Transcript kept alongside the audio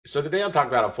So today I'm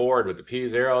talking about a Ford with the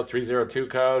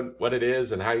P0302 code, what it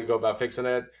is and how you go about fixing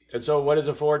it. And so what is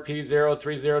a Ford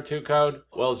P0302 code?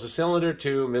 Well, it's a cylinder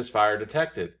 2 misfire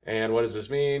detected. And what does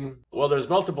this mean? Well, there's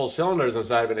multiple cylinders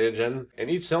inside of an engine, and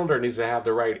each cylinder needs to have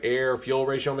the right air-fuel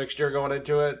ratio mixture going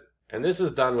into it. And this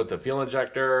is done with the fuel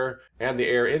injector and the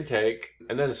air intake.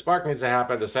 And then the spark needs to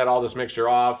happen to set all this mixture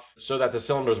off so that the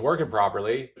cylinder is working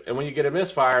properly. And when you get a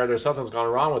misfire, there's something's gone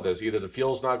wrong with this. Either the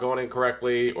fuel's not going in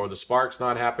correctly or the spark's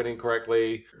not happening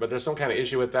correctly. But there's some kind of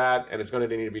issue with that, and it's going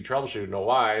to need to be troubleshooted. Know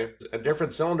why? And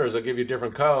different cylinders will give you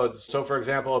different codes. So for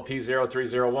example, a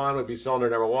P0301 would be cylinder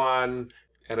number 1.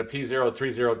 And a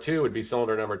P0302 would be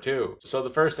cylinder number 2. So the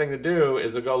first thing to do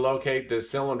is to go locate the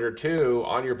cylinder 2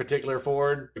 on your particular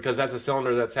Ford, because that's a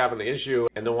cylinder that's having the issue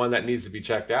and the one that needs to be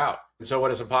checked out. And so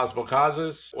what are some possible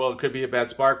causes? Well, it could be a bad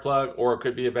spark plug, or it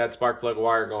could be a bad spark plug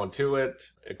wire going to it.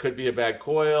 It could be a bad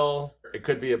coil. It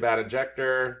could be a bad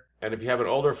injector. And if you have an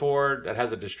older Ford that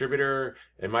has a distributor,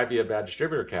 it might be a bad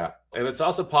distributor cap. And it's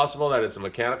also possible that it's a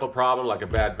mechanical problem, like a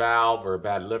bad valve or a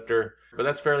bad lifter, but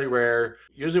that's fairly rare.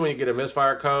 Usually when you get a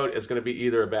misfire code, it's going to be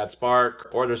either a bad spark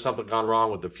or there's something gone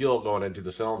wrong with the fuel going into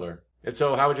the cylinder. And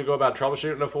so how would you go about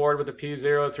troubleshooting a Ford with the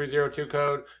P0302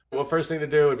 code? Well, first thing to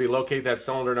do would be locate that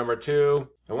cylinder number 2.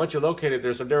 And once you locate it,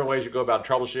 there's some different ways you go about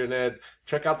troubleshooting it.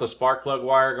 Check out the spark plug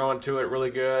wire going to it really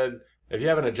good. If you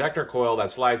have an ejector coil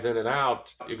that slides in and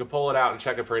out, you can pull it out and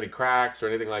check it for any cracks or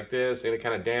anything like this, any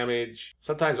kind of damage.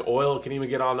 Sometimes oil can even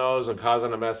get on those and cause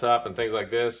them to mess up and things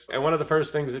like this. And one of the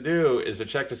first things to do is to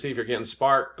check to see if you're getting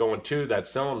spark going to that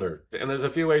cylinder. And there's a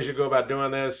few ways you go about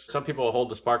doing this. Some people will hold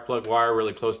the spark plug wire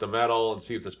really close to metal and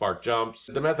see if the spark jumps.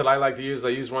 The method I like to use, I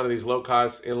use one of these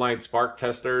low-cost inline spark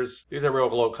testers. These are real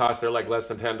low cost. They're like less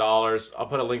than $10. I'll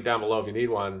put a link down below if you need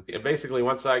one. And basically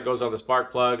one side goes on the spark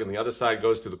plug and the other side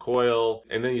goes to the coil.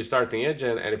 And then you start the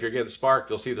engine, and if you're getting spark,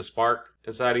 you'll see the spark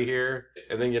inside of here,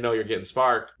 and then you know you're getting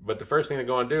spark. But the first thing to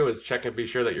go and do is check and be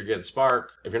sure that you're getting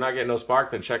spark. If you're not getting no spark,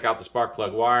 then check out the spark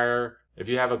plug wire. If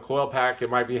you have a coil pack,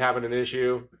 it might be having an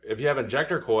issue. If you have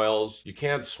injector coils, you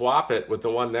can't swap it with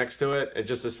the one next to it and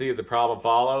just to see if the problem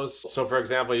follows. So for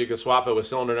example, you can swap it with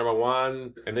cylinder number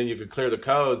 1, and then you could clear the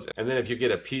codes. And then if you get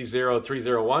a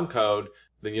P0301 code,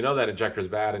 then you know that injector is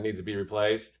bad and needs to be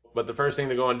replaced. But the first thing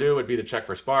to go and do would be to check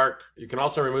for spark. You can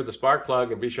also remove the spark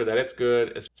plug and be sure that it's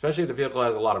good, especially if the vehicle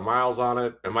has a lot of miles on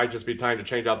it. It might just be time to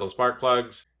change out those spark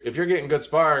plugs. If you're getting good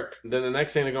spark, then the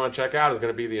next thing to go and check out is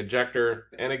going to be the injector.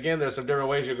 And again, there's some different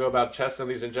ways you go about testing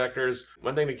these injectors.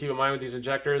 One thing to keep in mind with these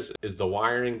injectors is the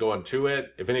wiring going to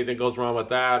it. If anything goes wrong with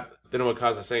that, then it would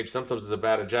cause the same symptoms as a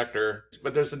bad injector.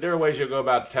 But there's some different ways you go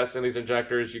about testing these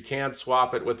injectors. You can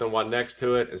swap it with the one next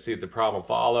to it and see if the problem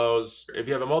follows. If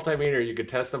you have a multimeter, you could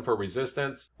test them for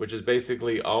resistance, which is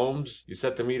basically ohms. You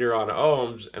set the meter on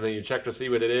ohms and then you check to see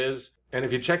what it is. And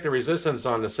if you check the resistance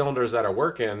on the cylinders that are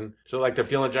working, so like the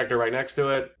fuel injector right next to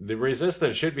it, the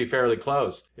resistance should be fairly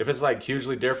close. If it's like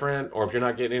hugely different, or if you're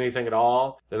not getting anything at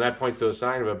all, then that points to a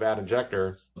sign of a bad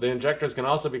injector. The injectors can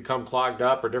also become clogged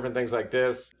up or different things like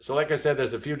this. So like I said,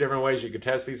 there's a few different ways you could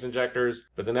test these injectors,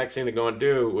 but the next thing to go and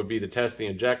do would be to test the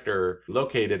injector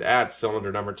located at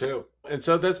cylinder number 2. And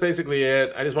so that's basically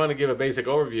it. I just wanted to give a basic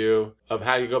overview of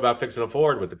how you go about fixing a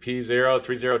Ford with the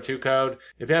P0302 code.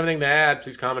 If you have anything to add,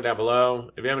 please comment down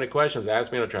below. If you have any questions,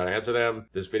 ask me and I'll try to answer them.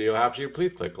 If this video helps you,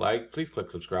 please click like, please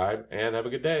click subscribe, and have a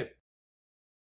good day.